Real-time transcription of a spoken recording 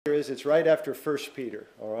It's right after 1 Peter,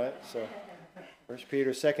 all right? So 1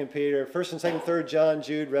 Peter, 2 Peter, 1st and 2nd, 3rd John,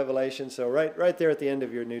 Jude, Revelation. So right there at the end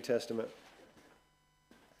of your New Testament.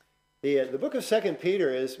 The book of 2 Peter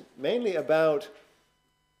is mainly about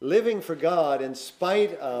living for God in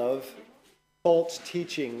spite of false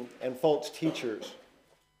teaching and false teachers.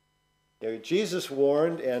 Jesus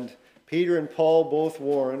warned, and Peter and Paul both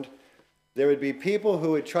warned, there would be people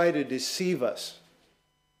who would try to deceive us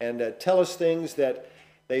and tell us things that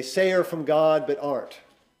they say are from God but aren't.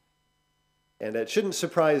 And that shouldn't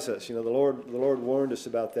surprise us. The Lord warned us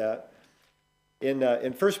about that. In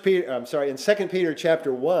 2 Peter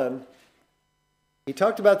chapter 1, he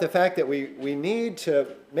talked about the fact that we need to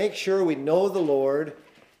make sure we know the Lord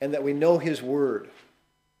and that we know His Word.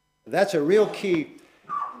 That's a real key.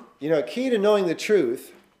 A key to knowing the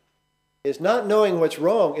truth is not knowing what's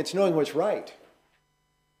wrong, it's knowing what's right.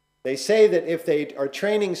 They say that if they are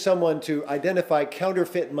training someone to identify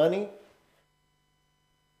counterfeit money,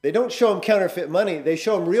 they don't show them counterfeit money, they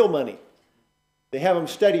show them real money. They have them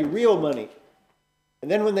study real money.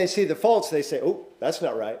 And then when they see the false, they say, oh, that's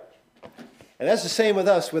not right. And that's the same with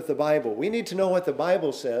us with the Bible. We need to know what the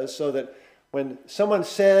Bible says so that when someone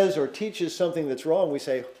says or teaches something that's wrong, we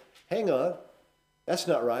say, hang on, that's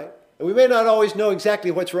not right. And we may not always know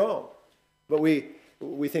exactly what's wrong, but we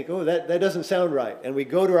think, oh, that doesn't sound right. And we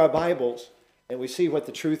go to our Bibles and we see what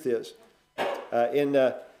the truth is.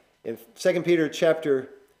 In 2 Peter chapter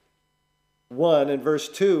 1 and verse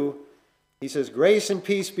 2, he says, grace and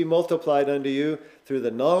peace be multiplied unto you through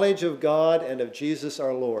the knowledge of God and of Jesus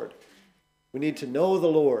our Lord. We need to know the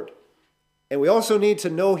Lord. And we also need to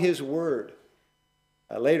know His Word.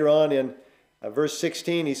 Later on in verse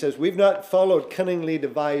 16, he says, we've not followed cunningly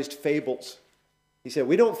devised fables. He said,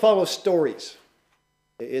 we don't follow stories.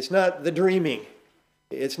 It's not the dreaming.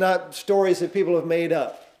 It's not stories that people have made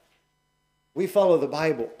up. We follow the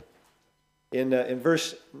Bible. In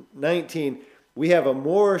verse 19, we have a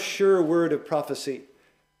more sure word of prophecy.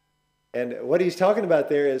 And what he's talking about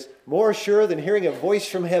there is more sure than hearing a voice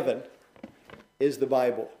from heaven is the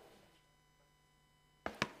Bible.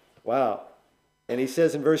 Wow. And he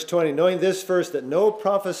says in verse 20, knowing this first, that no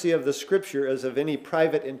prophecy of the Scripture is of any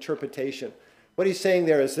private interpretation. What he's saying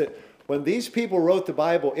there is that when these people wrote the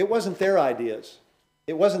Bible, it wasn't their ideas.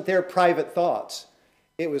 It wasn't their private thoughts.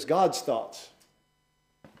 It was God's thoughts.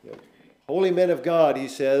 Holy men of God, he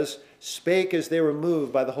says, spake as they were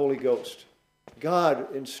moved by the Holy Ghost.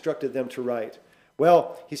 God instructed them to write.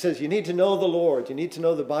 Well, he says you need to know the Lord. You need to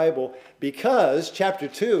know the Bible because chapter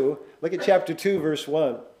 2, look at chapter 2, verse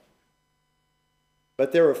 1.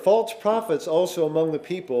 But there are false prophets also among the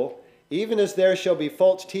people, even as there shall be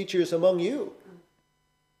false teachers among you,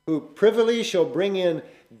 who privily shall bring in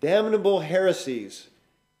damnable heresies,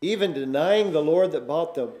 even denying the Lord that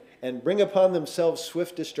bought them, and bring upon themselves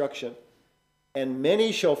swift destruction. And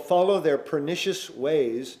many shall follow their pernicious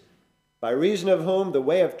ways, by reason of whom the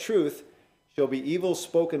way of truth shall be evil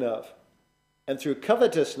spoken of. And through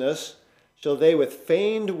covetousness shall they with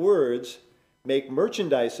feigned words make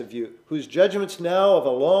merchandise of you, whose judgments now of a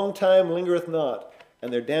long time lingereth not,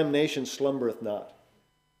 and their damnation slumbereth not.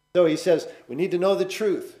 So he says, we need to know the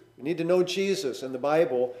truth. We need to know Jesus and the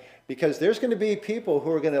Bible, because there's going to be people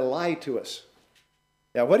who are going to lie to us.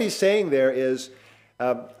 Now, what he's saying there is,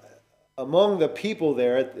 among the people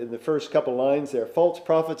there, in the first couple lines there, false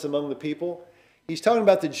prophets among the people, he's talking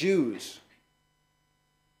about the Jews.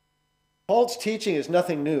 False teaching is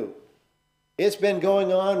nothing new. It's been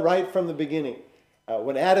going on right from the beginning.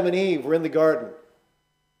 When Adam and Eve were in the garden,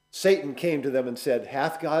 Satan came to them and said,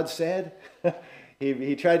 hath God said?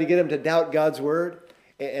 He tried to get them to doubt God's word.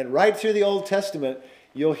 And right through the Old Testament,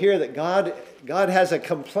 you'll hear that God has a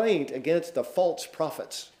complaint against the false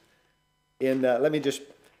prophets. Let me just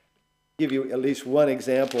give you at least one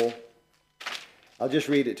example. I'll just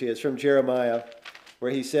read it to you. It's from Jeremiah,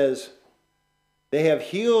 where he says, they have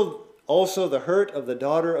healed also the hurt of the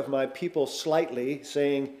daughter of my people slightly,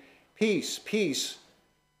 saying, peace, peace,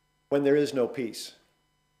 when there is no peace.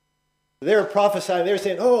 They're prophesying, they're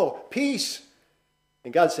saying, oh, peace.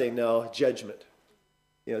 And God's saying, no, judgment.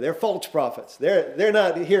 They're false prophets. They're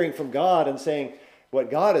not hearing from God and saying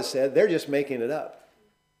what God has said. They're just making it up.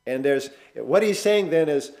 And what he's saying then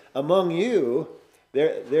is, among you,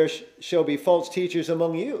 there shall be false teachers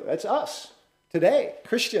among you. That's us today,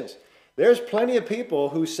 Christians. There's plenty of people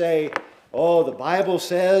who say, oh, the Bible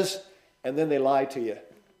says, and then they lie to you.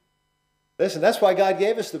 Listen, that's why God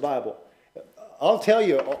gave us the Bible. I'll tell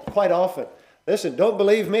you quite often, listen, don't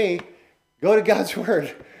believe me. Go to God's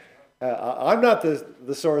Word. I'm not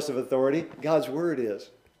the source of authority. God's Word is.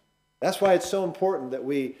 That's why it's so important that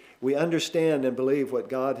we understand and believe what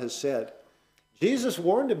God has said. Jesus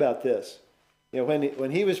warned about this.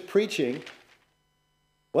 When he was preaching,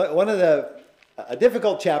 one of a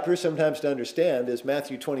difficult chapter sometimes to understand is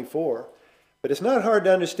Matthew 24. But it's not hard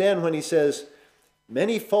to understand when he says,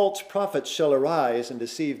 many false prophets shall arise and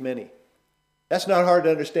deceive many. That's not hard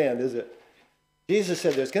to understand, is it? Jesus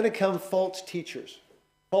said there's going to come false teachers,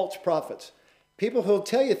 false prophets, people who will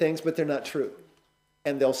tell you things, but they're not true.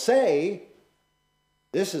 And they'll say,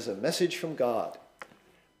 this is a message from God.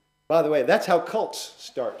 By the way, that's how cults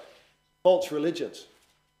start, false religions.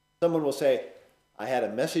 Someone will say, I had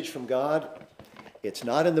a message from God. It's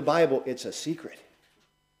not in the Bible. It's a secret.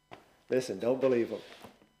 Listen, don't believe them.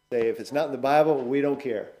 Say, if it's not in the Bible, we don't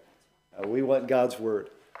care. We want God's word.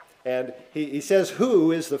 And he says,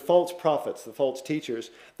 who is the false prophets, the false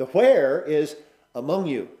teachers? The where is among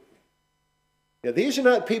you. These are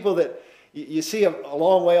not people that you see a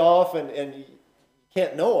long way off and you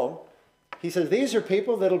can't know them. He says, these are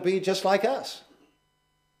people that'll be just like us.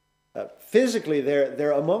 Physically,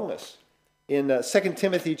 they're among us. In 2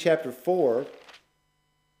 Timothy chapter 4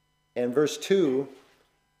 and verse 2,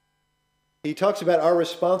 he talks about our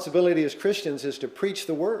responsibility as Christians is to preach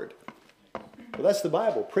the word. Well, that's the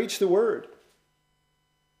Bible. Preach the word.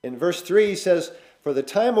 In verse 3, he says, for the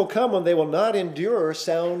time will come when they will not endure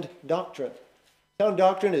sound doctrine. Sound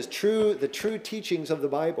doctrine is the true teachings of the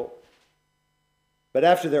Bible. But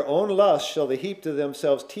after their own lust shall they heap to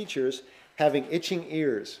themselves teachers having itching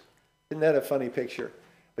ears. Isn't that a funny picture?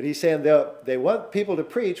 But he's saying they want people to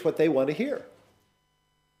preach what they want to hear.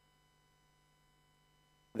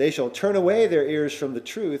 They shall turn away their ears from the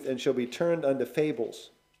truth and shall be turned unto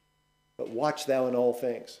fables. But watch thou in all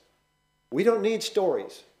things. We don't need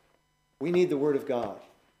stories. We need the word of God.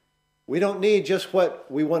 We don't need just what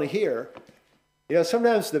we want to hear.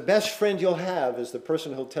 Sometimes the best friend you'll have is the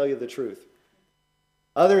person who'll tell you the truth.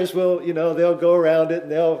 Others will, they'll go around it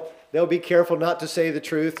and they'll be careful not to say the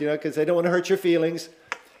truth, because they don't want to hurt your feelings.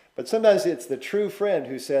 But sometimes it's the true friend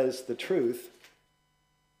who says the truth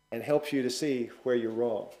and helps you to see where you're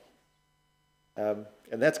wrong. And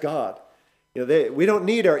that's God. We don't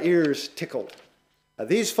need our ears tickled.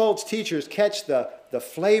 These false teachers catch the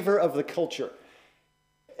flavor of the culture.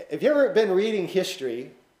 Have you ever been reading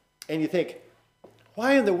history and you think,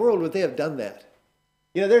 why in the world would they have done that?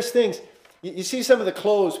 There's things, you see some of the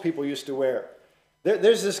clothes people used to wear.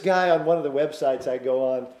 There's this guy on one of the websites I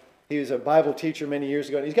go on. He was a Bible teacher many years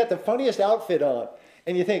ago, and he's got the funniest outfit on.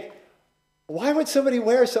 And you think, why would somebody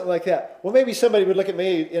wear something like that? Well, maybe somebody would look at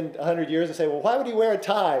me in 100 years and say, well, why would he wear a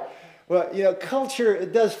tie? Well, culture,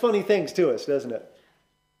 it does funny things to us, doesn't it?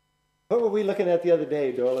 What were we looking at the other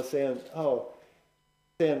day, Dola, saying,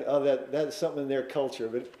 that's something in their culture.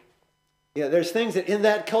 But there's things that in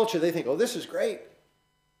that culture they think, oh, this is great.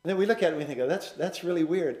 And then we look at it and we think, oh, that's really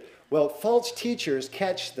weird. Well, false teachers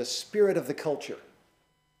catch the spirit of the culture.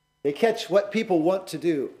 They catch what people want to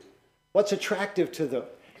do, what's attractive to them,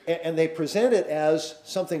 and they present it as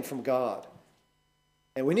something from God.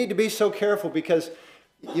 And we need to be so careful because,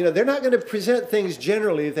 they're not going to present things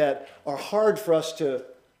generally that are hard for us to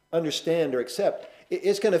understand or accept.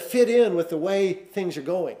 It's going to fit in with the way things are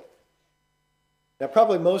going. Now,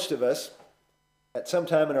 probably most of us, at some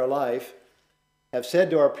time in our life, have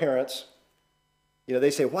said to our parents,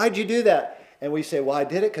 they say, why'd you do that? And we say, well, I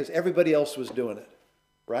did it because everybody else was doing it,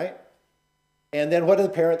 right? And then what do the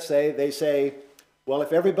parents say? They say, well,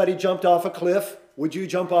 if everybody jumped off a cliff, would you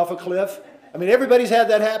jump off a cliff? I mean, everybody's had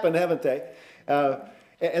that happen, haven't they?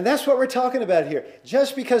 And that's what we're talking about here.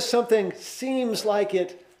 Just because something seems like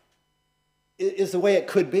it is the way it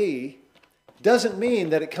could be, doesn't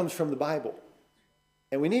mean that it comes from the Bible.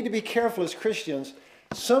 And we need to be careful as Christians.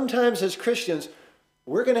 Sometimes as Christians,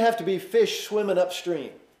 we're going to have to be fish swimming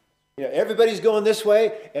upstream. Everybody's going this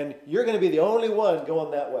way, and you're going to be the only one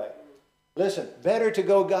going that way. Listen, better to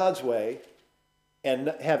go God's way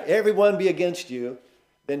and have everyone be against you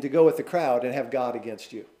than to go with the crowd and have God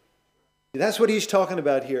against you. That's what he's talking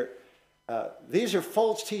about here. These are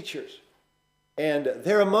false teachers, and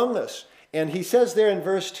they're among us. And he says there in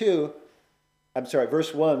verse 1,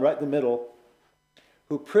 right in the middle,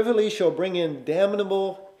 who privily shall bring in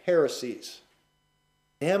damnable heresies.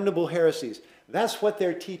 Damnable heresies. That's what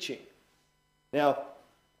they're teaching. Now,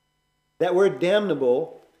 that word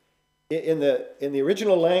damnable in the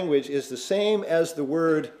original language is the same as the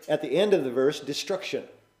word at the end of the verse, destruction.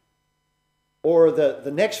 Or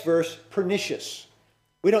the next verse, pernicious.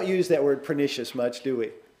 We don't use that word pernicious much, do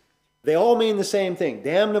we? They all mean the same thing.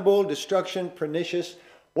 Damnable, destruction, pernicious.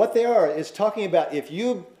 What they are is talking about if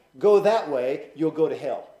you go that way, you'll go to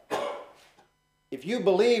hell. If you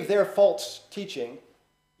believe their false teaching,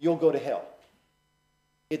 you'll go to hell.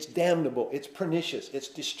 It's damnable. It's pernicious. It's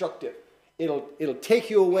destructive. it'll take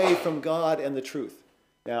you away from God and the truth.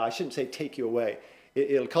 Now, I shouldn't say take you away.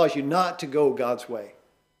 It'll cause you not to go God's way.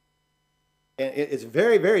 And it's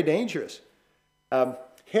very, very dangerous.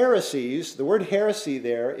 Heresies, the word heresy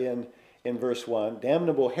there in verse 1,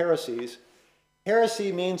 damnable heresies.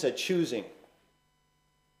 Heresy means a choosing.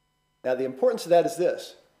 Now, the importance of that is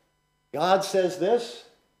this. God says this.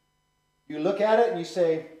 You look at it and you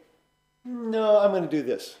say, no, I'm going to do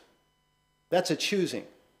this. That's a choosing.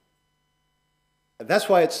 And that's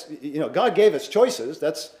why it's, God gave us choices.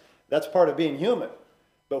 That's part of being human.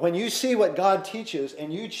 But when you see what God teaches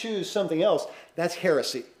and you choose something else, that's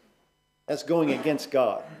heresy. That's going against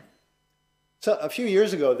God. So a few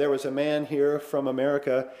years ago, there was a man here from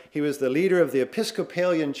America. He was the leader of the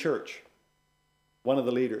Episcopalian Church, one of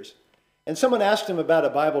the leaders. And someone asked him about a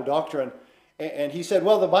Bible doctrine, and he said,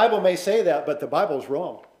 well, the Bible may say that, but the Bible's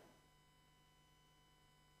wrong.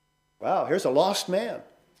 Wow, here's a lost man.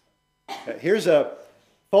 Here's a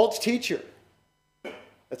false teacher.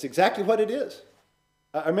 That's exactly what it is.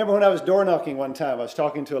 I remember when I was door knocking one time, I was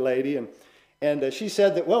talking to a lady, and she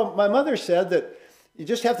said that, well, my mother said that you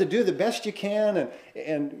just have to do the best you can,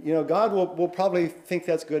 and God will probably think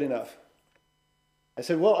that's good enough. I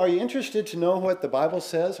said, well, are you interested to know what the Bible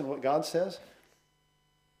says and what God says?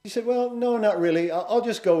 She said, well, no, not really. I'll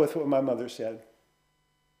just go with what my mother said.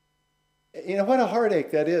 What a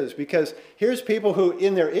heartache that is, because here's people who,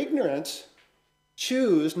 in their ignorance,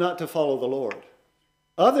 choose not to follow the Lord.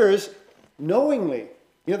 Others, knowingly,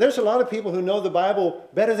 there's a lot of people who know the Bible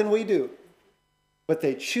better than we do, but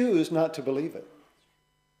they choose not to believe it.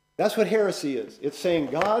 That's what heresy is. It's saying,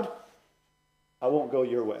 God, I won't go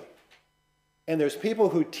your way. And there's people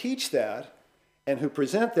who teach that and who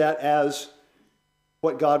present that as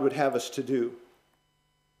what God would have us to do.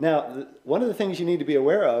 Now, one of the things you need to be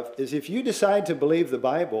aware of is if you decide to believe the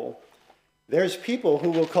Bible, there's people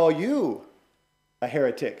who will call you a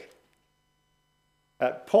heretic.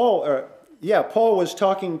 Paul was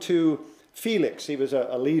talking to Felix. He was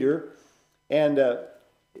a leader, and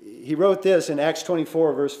he wrote this in Acts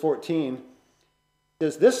 24, verse 14. He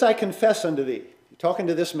says, this I confess unto thee, talking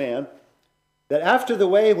to this man, that after the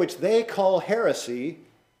way which they call heresy,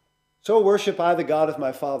 so worship I the God of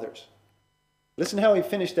my fathers. Listen how he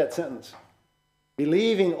finished that sentence.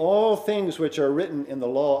 Believing all things which are written in the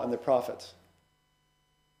law and the prophets.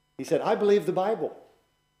 He said, I believe the Bible.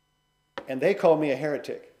 And they call me a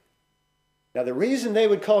heretic. Now, the reason they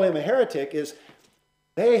would call him a heretic is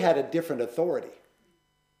they had a different authority.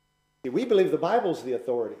 See, we believe the Bible's the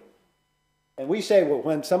authority. And we say, well,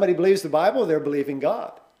 when somebody believes the Bible, they're believing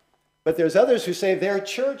God. But there's others who say their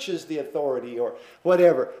church is the authority or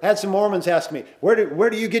whatever. I had some Mormons ask me, where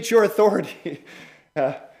do you get your authority?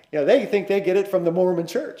 They think they get it from the Mormon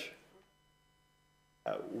church.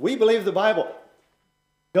 We believe the Bible.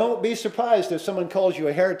 Don't be surprised if someone calls you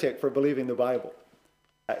a heretic for believing the Bible.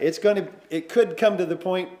 It could come to the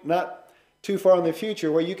point not too far in the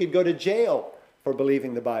future where you could go to jail for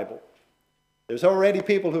believing the Bible. There's already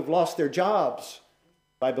people who've lost their jobs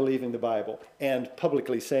by believing the Bible and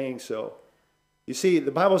publicly saying so. You see,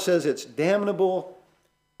 the Bible says it's damnable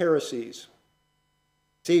heresies.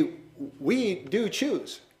 See, we do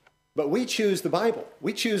choose, but we choose the Bible.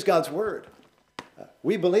 We choose God's Word.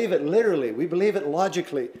 We believe it literally. We believe it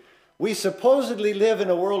logically. We supposedly live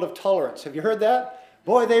in a world of tolerance. Have you heard that?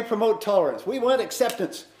 Boy, they promote tolerance. We want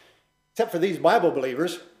acceptance. Except for these Bible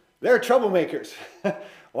believers. They're troublemakers.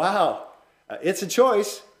 Wow. It's a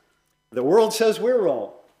choice. The world says we're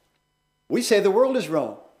wrong. We say the world is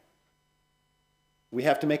wrong. We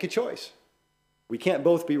have to make a choice. We can't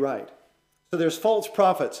both be right. So there's false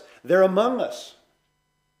prophets. They're among us.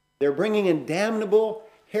 They're bringing in damnable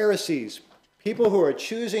heresies. People who are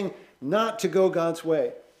choosing not to go God's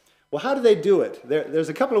way. Well, how do they do it? There's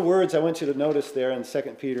a couple of words I want you to notice there in 2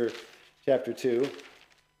 Peter chapter 2.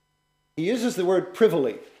 He uses the word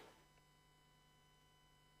privily.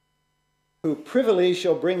 Who privily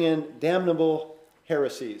shall bring in damnable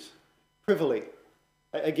heresies. Privily.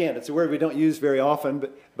 Again, it's a word we don't use very often,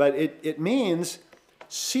 but it means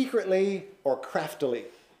secretly or craftily.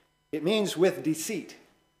 It means with deceit.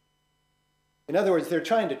 In other words, they're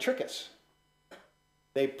trying to trick us.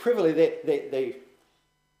 They privily, they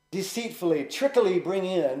deceitfully, trickily bring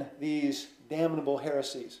in these damnable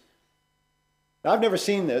heresies. Now, I've never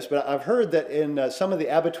seen this, but I've heard that in some of the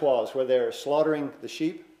abattoirs where they're slaughtering the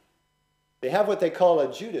sheep, they have what they call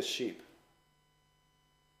a Judas sheep.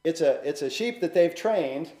 It's a sheep that they've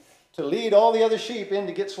trained to lead all the other sheep in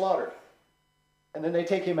to get slaughtered. And then they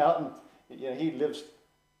take him out and he lives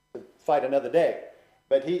to fight another day.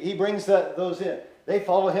 But he brings those in. They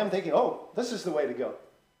follow him thinking, oh, this is the way to go.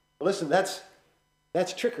 Listen, that's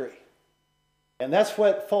trickery. And that's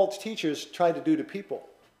what false teachers try to do to people.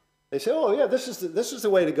 They say, oh yeah, this is the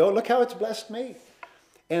way to go. Look how it's blessed me.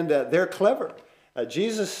 And they're clever.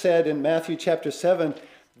 Jesus said in Matthew chapter 7,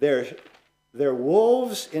 they're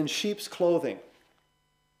wolves in sheep's clothing.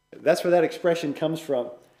 That's where that expression comes from.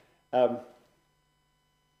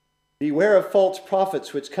 Beware of false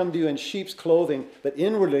prophets which come to you in sheep's clothing, but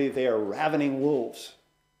inwardly they are ravening wolves.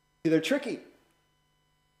 See, they're tricky.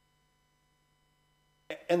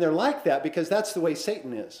 And they're like that because that's the way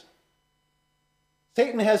Satan is.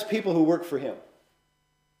 Satan has people who work for him.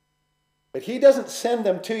 But he doesn't send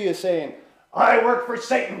them to you saying, I work for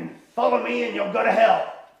Satan, follow me and you'll go to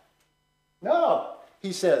hell. No,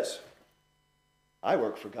 he says, I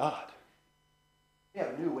work for God. You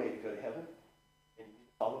have a new way to go to heaven, and you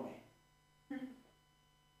follow me.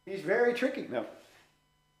 He's very tricky. No.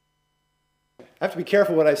 I have to be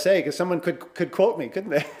careful what I say because someone could quote me, couldn't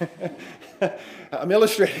they? I'm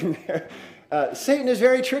illustrating there. Satan is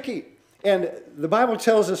very tricky. And the Bible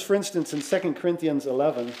tells us, for instance, in 2 Corinthians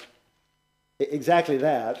 11, exactly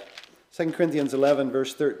that. 2 Corinthians 11,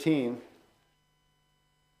 verse 13.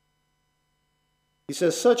 He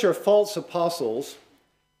says, such are false apostles,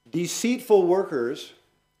 deceitful workers,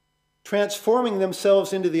 transforming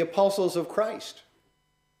themselves into the apostles of Christ.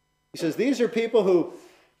 He says, these are people who,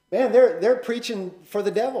 man, they're preaching for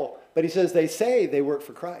the devil. But he says they say they work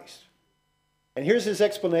for Christ. And here's his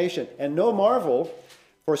explanation. And no marvel,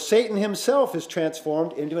 for Satan himself is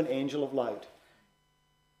transformed into an angel of light.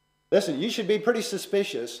 Listen, you should be pretty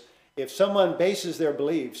suspicious if someone bases their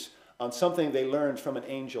beliefs on something they learned from an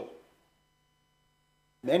angel.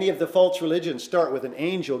 Many of the false religions start with an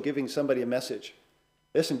angel giving somebody a message.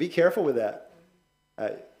 Listen, be careful with that.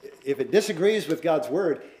 If it disagrees with God's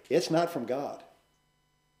word, it's not from God.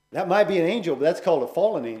 That might be an angel, but that's called a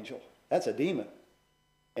fallen angel. That's a demon.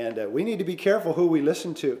 And we need to be careful who we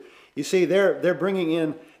listen to. You see, they're bringing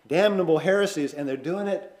in damnable heresies, and they're doing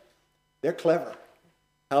it, they're clever,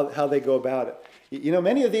 how they go about it. You know,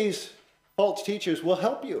 many of these false teachers will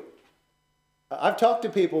help you. I've talked to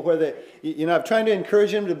people where I'm trying to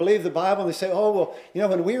encourage them to believe the Bible, and they say, oh, well,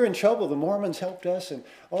 when we were in trouble, the Mormons helped us, and,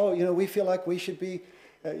 we feel like we should be,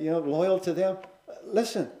 loyal to them.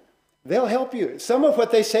 Listen, they'll help you. Some of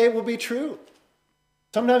what they say will be true.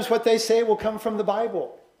 Sometimes what they say will come from the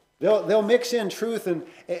Bible. They'll mix in truth and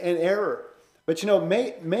error. But,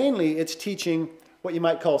 mainly it's teaching what you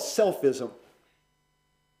might call selfism.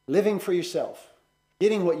 Living for yourself.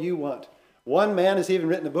 Getting what you want. One man has even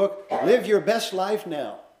written a book, Live Your Best Life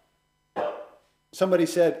Now. Somebody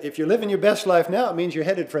said, if you're living your best life now, it means you're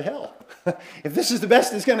headed for hell. If this is the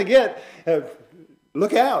best it's going to get,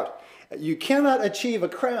 look out. You cannot achieve a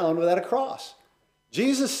crown without a cross.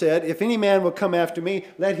 Jesus said, if any man will come after me,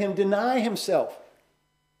 let him deny himself.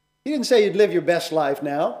 He didn't say you'd live your best life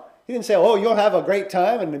now. He didn't say, oh, you'll have a great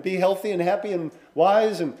time and be healthy and happy and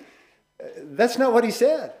wise. And that's not what he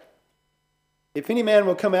said. If any man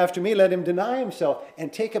will come after me, let him deny himself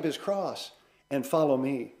and take up his cross and follow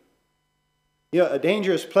me. A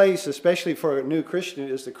dangerous place, especially for a new Christian,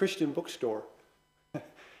 is the Christian bookstore.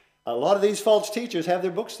 A lot of these false teachers have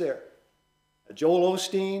their books there. Joel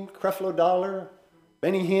Osteen, Creflo Dollar,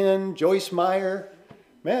 Benny Hinn, Joyce Meyer.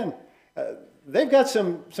 Man, they've got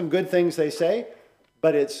some good things they say,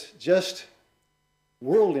 but it's just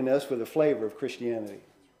worldliness with a flavor of Christianity.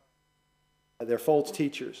 They're false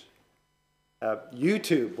teachers.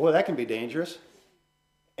 YouTube, boy, that can be dangerous.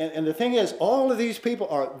 And the thing is, all of these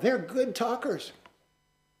people they're good talkers.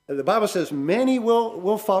 The Bible says many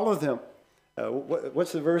will follow them.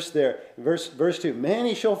 What's the verse there? Verse 2,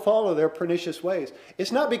 many shall follow their pernicious ways.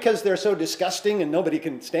 It's not because they're so disgusting and nobody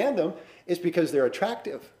can stand them. It's because they're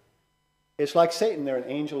attractive. It's like Satan, they're an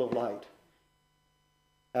angel of light.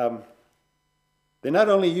 They not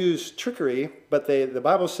only use trickery, but the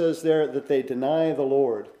Bible says there that they deny the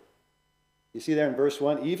Lord. You see there in verse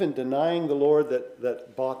 1, even denying the Lord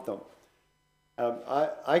that bought them.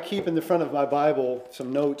 I keep in the front of my Bible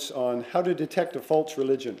some notes on how to detect a false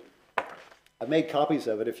religion. I've made copies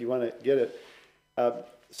of it if you want to get it.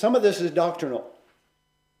 Some of this is doctrinal.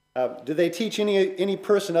 Do they teach any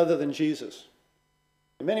person other than Jesus?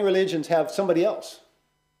 Many religions have somebody else.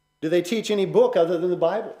 Do they teach any book other than the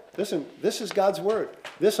Bible? Listen, this is God's word.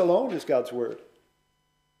 This alone is God's word.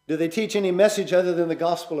 Do they teach any message other than the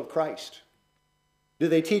gospel of Christ? Do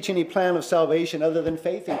they teach any plan of salvation other than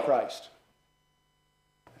faith in Christ?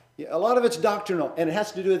 A lot of it's doctrinal, and it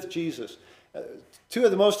has to do with Jesus. Two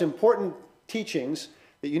of the most important teachings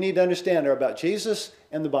that you need to understand are about Jesus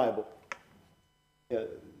and the Bible.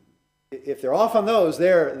 If they're off on those,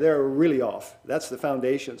 they're really off. That's the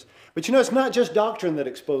foundations. But it's not just doctrine that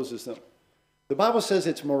exposes them. The Bible says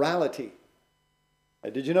it's morality.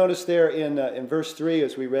 Did you notice there in verse 3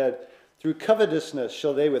 as we read, through covetousness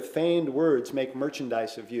shall they with feigned words make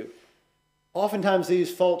merchandise of you. Oftentimes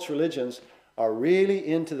these false religions are really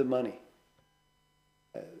into the money.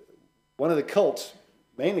 One of the cults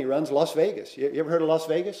mainly runs Las Vegas. You ever heard of Las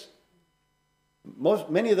Vegas?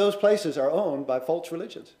 Many of those places are owned by false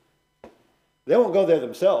religions. They won't go there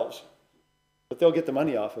themselves, but they'll get the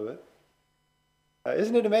money off of it.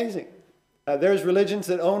 Isn't it amazing? There's religions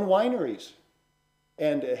that own wineries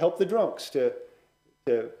and help the drunks to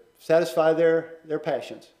satisfy their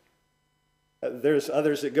passions. There's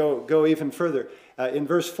others that go even further. In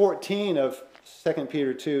verse 14 of 2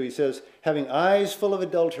 Peter 2, he says, having eyes full of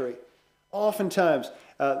adultery. Oftentimes,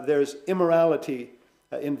 there's immorality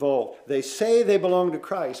involved. They say they belong to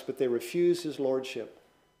Christ, but they refuse his lordship.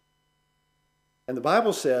 And the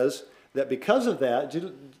Bible says that because of that,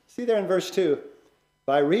 see there in verse 2,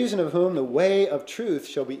 by reason of whom the way of truth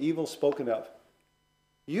shall be evil spoken of.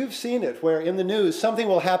 You've seen it where in the news something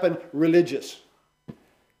will happen religious.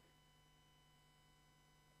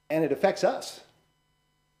 And it affects us.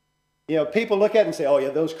 You know, people look at it and say, oh yeah,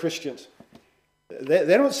 those Christians. They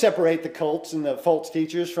don't separate the cults and the false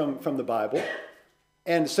teachers from the Bible.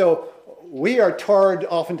 And so we are tarred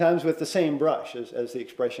oftentimes with the same brush, as the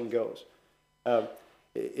expression goes.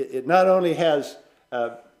 It not only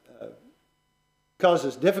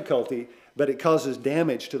causes difficulty, but it causes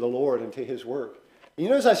damage to the Lord and to his work. You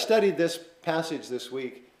know, as I studied this passage this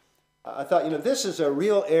week, I thought, you know, this is a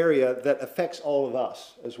real area that affects all of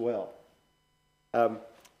us as well.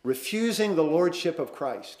 Refusing the lordship of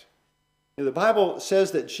Christ. You know, the Bible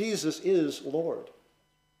says that Jesus is Lord.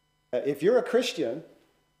 If you're a Christian,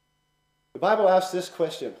 the Bible asks this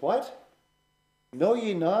question, what? Know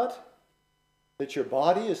ye not that your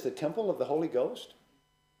body is the temple of the Holy Ghost,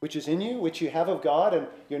 which is in you, which you have of God, and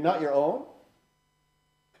you're not your own?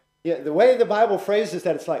 Yeah, the way the Bible phrases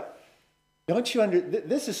that, it's like, don't you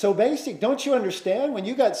this is so basic. Don't you understand? When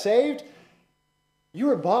you got saved, you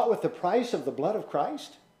were bought with the price of the blood of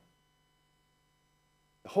Christ.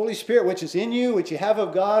 The Holy Spirit, which is in you, which you have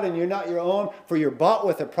of God, and you're not your own, for you're bought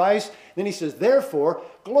with a price. Then he says, therefore,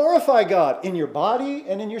 glorify God in your body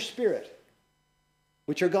and in your spirit,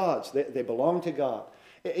 which are God's. They belong to God.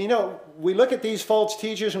 You know, we look at these false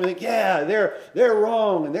teachers and we think, yeah, they're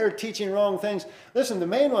wrong and they're teaching wrong things. Listen, the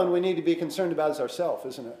main one we need to be concerned about is ourselves,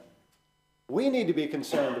 isn't it? We need to be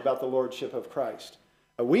concerned about the lordship of Christ.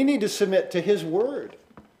 We need to submit to his word.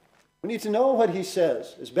 We need to know what he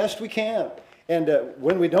says as best we can. And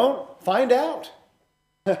when we don't, find out.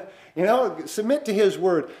 You know, submit to his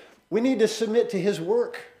word. We need to submit to his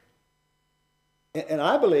work. And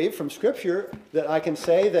I believe from Scripture that I can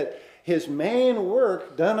say that his main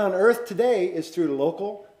work done on earth today is through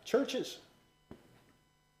local churches.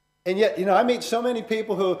 And yet, you know, I meet so many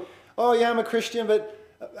people who, oh yeah, I'm a Christian, but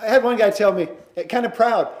I had one guy tell me, kind of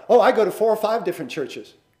proud, oh, I go to 4 or 5 different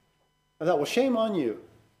churches. I thought, well, shame on you.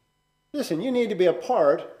 Listen, you need to be a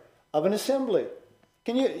part of an assembly.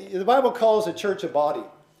 The Bible calls a church a body.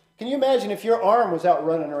 Can you imagine if your arm was out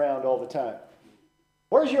running around all the time?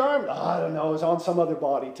 Where's your arm? Oh, I don't know, it's on some other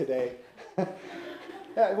body today.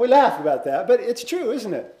 We laugh about that, but it's true,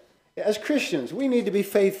 isn't it? As Christians, we need to be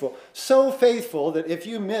faithful. So faithful that if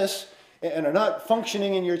you miss and are not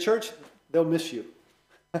functioning in your church, they'll miss you.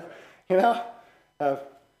 You know?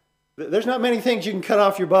 There's not many things you can cut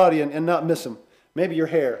off your body and not miss them. Maybe your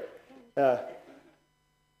hair.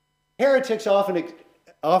 Heretics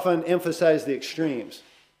often emphasize the extremes.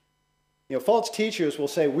 You know, false teachers will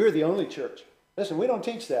say, we're the only church. Listen, we don't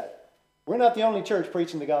teach that. We're not the only church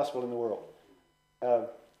preaching the gospel in the world.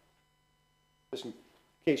 Just in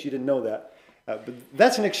case you didn't know that. But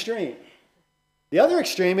that's an extreme. The other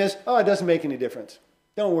extreme is, oh, it doesn't make any difference.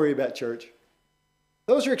 Don't worry about church.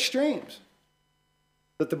 Those are extremes.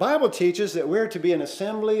 But the Bible teaches that we're to be an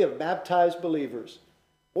assembly of baptized believers,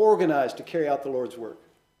 organized to carry out the Lord's work.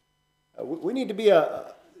 We need to be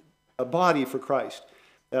a body for Christ.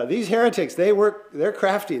 These heretics, they're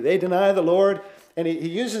crafty. They deny the Lord. And he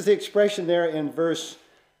uses the expression there in verse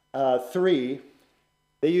 3.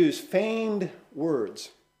 They use feigned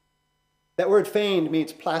words. That word feigned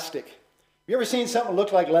means plastic. Have you ever seen something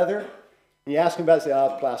look like leather? And you ask them about it, say,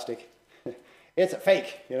 oh, it's plastic. It's a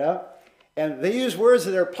fake, you know? And they use words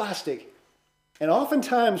that are plastic. And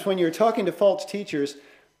oftentimes when you're talking to false teachers,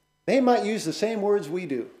 they might use the same words we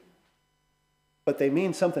do, but they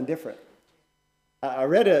mean something different. I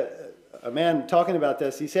read a man talking about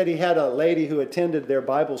this. He said he had a lady who attended their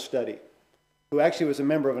Bible study, who actually was a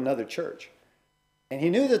member of another church. And he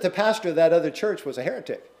knew that the pastor of that other church was a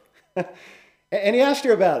heretic. And he asked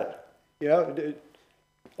her about it. You know,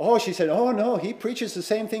 oh, she said, oh no, he preaches the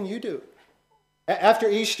same thing you do. After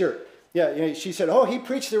Easter, she said, oh, he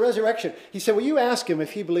preached the resurrection. He said, well, you ask him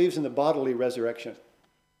if he believes in the bodily resurrection.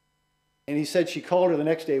 And he said she called her the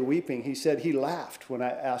next day weeping. He said he laughed when I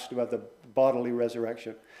asked about the bodily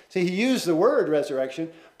resurrection. See, he used the word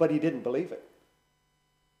resurrection, but he didn't believe it.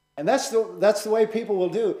 And that's the way people will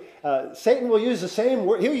do. Satan will use the same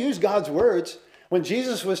word. He'll use God's words. When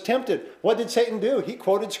Jesus was tempted, what did Satan do? He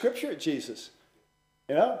quoted Scripture at Jesus.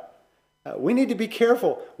 We need to be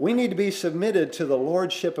careful. We need to be submitted to the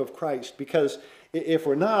lordship of Christ, because if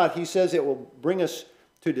we're not, he says it will bring us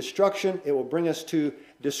to destruction. It will bring us to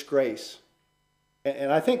disgrace.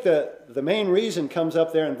 And I think that the main reason comes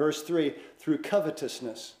up there in verse 3, through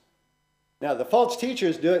covetousness. Now, the false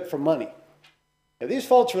teachers do it for money. Now, these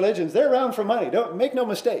false religions, they're around for money. Don't make no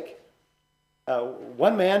mistake.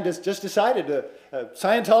 One man just decided to,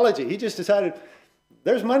 Scientology, he just decided,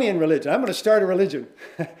 there's money in religion. I'm going to start a religion.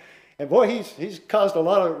 And boy, he's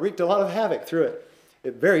wreaked a lot of havoc through it.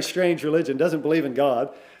 A very strange religion, doesn't believe in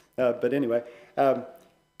God. But anyway,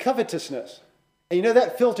 covetousness. And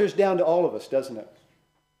that filters down to all of us, doesn't it?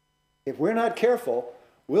 If we're not careful,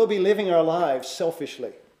 we'll be living our lives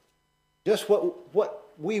selfishly. Just what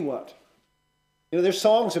we want. There's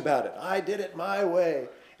songs about it. I did it my way.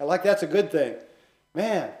 And like that's a good thing.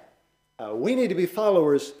 Man, we need to be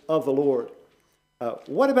followers of the Lord.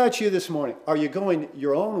 What about you this morning? Are you going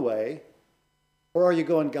your own way, or are you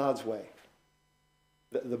going God's way?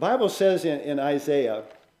 The Bible says in Isaiah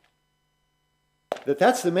that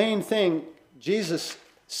that's the main thing Jesus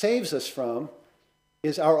saves us from,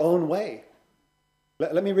 is our own way.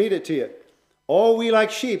 Let me read it to you. All we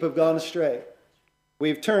like sheep have gone astray.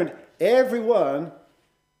 We've turned everyone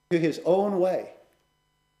to his own way.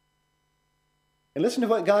 And listen to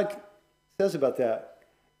what God says about that.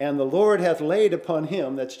 And the Lord hath laid upon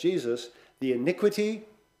him, that's Jesus, the iniquity,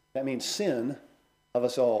 that means sin, of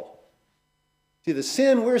us all. See, the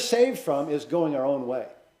sin we're saved from is going our own way.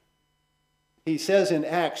 He says in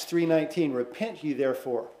Acts 3:19, repent ye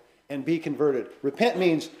therefore and be converted. Repent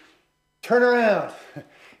means turn around.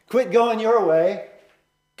 Quit going your way.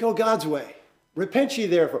 Go God's way. Repent ye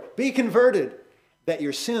therefore. Be converted, that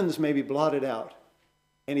your sins may be blotted out.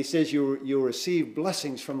 And he says you'll receive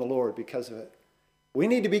blessings from the Lord because of it. We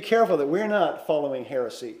need to be careful that we're not following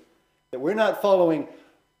heresy, that we're not following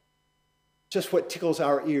just what tickles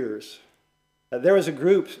our ears. There was a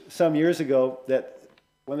group some years ago that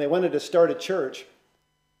when they wanted to start a church,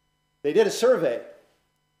 they did a survey.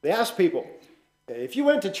 They asked people, if you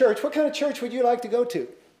went to church, what kind of church would you like to go to?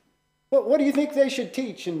 What do you think they should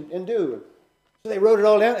teach and do? So they wrote it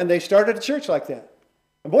all down, and they started a church like that.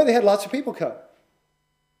 And boy, they had lots of people come.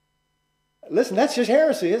 Listen, that's just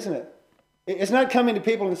heresy, isn't it? It's not coming to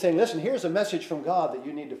people and saying, listen, here's a message from God that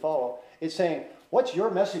you need to follow. It's saying, what's your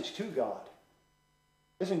message to God?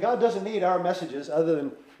 Listen, God doesn't need our messages other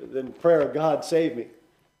than prayer of God, save me.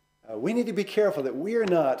 We need to be careful that we're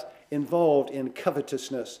not involved in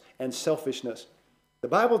covetousness and selfishness. The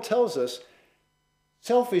Bible tells us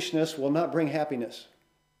selfishness will not bring happiness.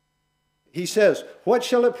 He says, what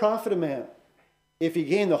shall it profit a man if he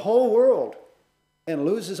gain the whole world and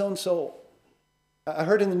lose his own soul? I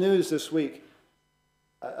heard in the news this week,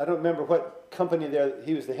 I don't remember what company there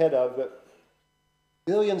he was the head of, but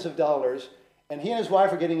billions of dollars, and he and his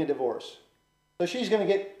wife are getting a divorce. So she's going to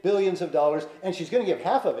get billions of dollars, and she's going to give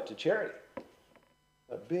half of it to charity.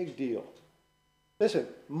 A big deal. Listen,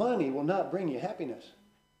 money will not bring you happiness.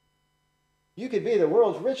 You could be the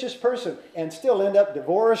world's richest person and still end up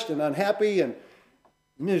divorced and unhappy and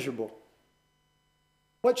miserable.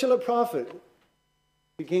 What shall it profit if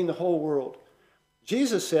you gain the whole world?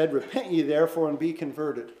 Jesus said, repent ye therefore and be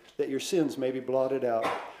converted, that your sins may be blotted out,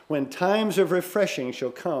 when times of refreshing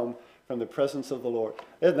shall come from the presence of the Lord.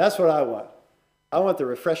 And that's what I want. I want the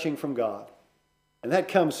refreshing from God. And that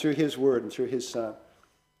comes through his word and through his Son.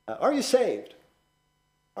 Are you saved?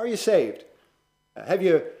 Are you saved? Have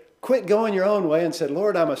you quit going your own way and said,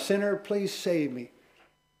 Lord, I'm a sinner. Please save me.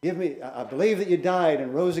 I believe that you died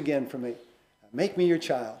and rose again for me. Make me your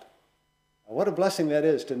child. What a blessing that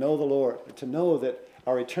is to know the Lord, to know that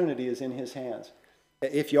our eternity is in his hands.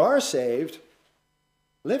 If you are saved,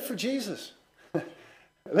 live for Jesus.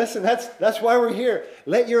 Listen, that's why we're here.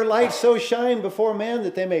 Let your light so shine before men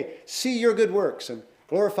that they may see your good works and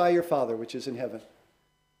glorify your Father which is in heaven.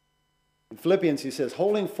 In Philippians he says,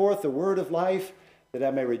 holding forth the word of life, that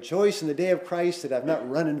I may rejoice in the day of Christ, that I have not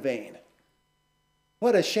run in vain.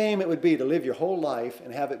 What a shame it would be to live your whole life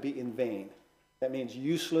and have it be in vain. That means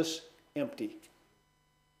useless, empty.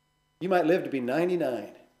 You might live to be 99.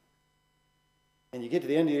 And you get to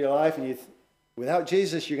the end of your life and without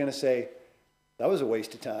Jesus, you're going to say, that was a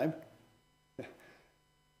waste of time.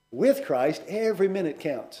 with Christ, every minute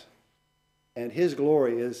counts. And his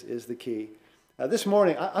glory is the key. This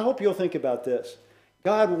morning, I hope you'll think about this.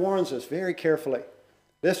 God warns us very carefully.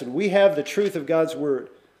 Listen, we have the truth of God's word.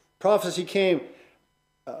 Prophecy came.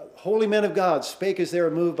 Holy men of God spake as they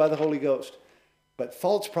were moved by the Holy Ghost. But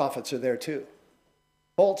false prophets are there too.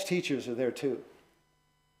 False teachers are there too.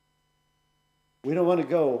 We don't want to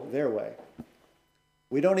go their way.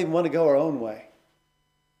 We don't even want to go our own way.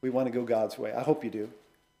 We want to go God's way. I hope you do.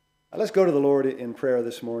 Let's go to the Lord in prayer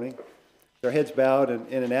this morning. With our heads bowed and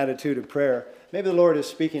in an attitude of prayer. Maybe the Lord is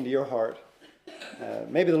speaking to your heart.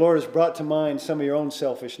 Maybe the Lord has brought to mind some of your own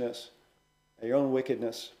selfishness, your own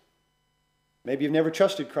wickedness. Maybe you've never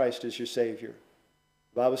trusted Christ as your Savior.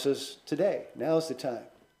 The Bible says today, now is the time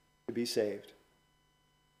to be saved.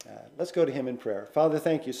 Let's go to him in prayer. Father,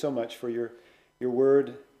 thank you so much for your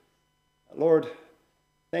word. Lord,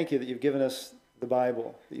 thank you that you've given us the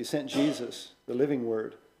Bible, that you sent Jesus, the living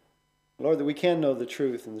word. Lord, that we can know the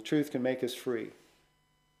truth, and the truth can make us free.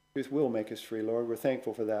 The truth will make us free, Lord. We're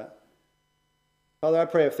thankful for that. Father, I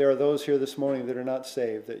pray if there are those here this morning that are not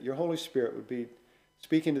saved, that your Holy Spirit would be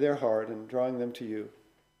speaking to their heart and drawing them to you.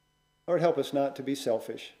 Lord, help us not to be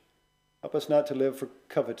selfish. Help us not to live for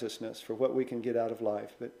covetousness, for what we can get out of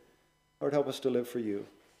life. But Lord, help us to live for you.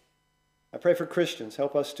 I pray for Christians.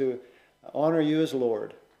 Help us to honor you as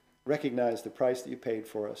Lord. Recognize the price that you paid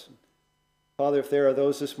for us. Father, if there are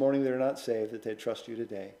those this morning that are not saved, that they trust you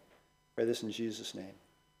today. I pray this in Jesus' name.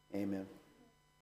 Amen.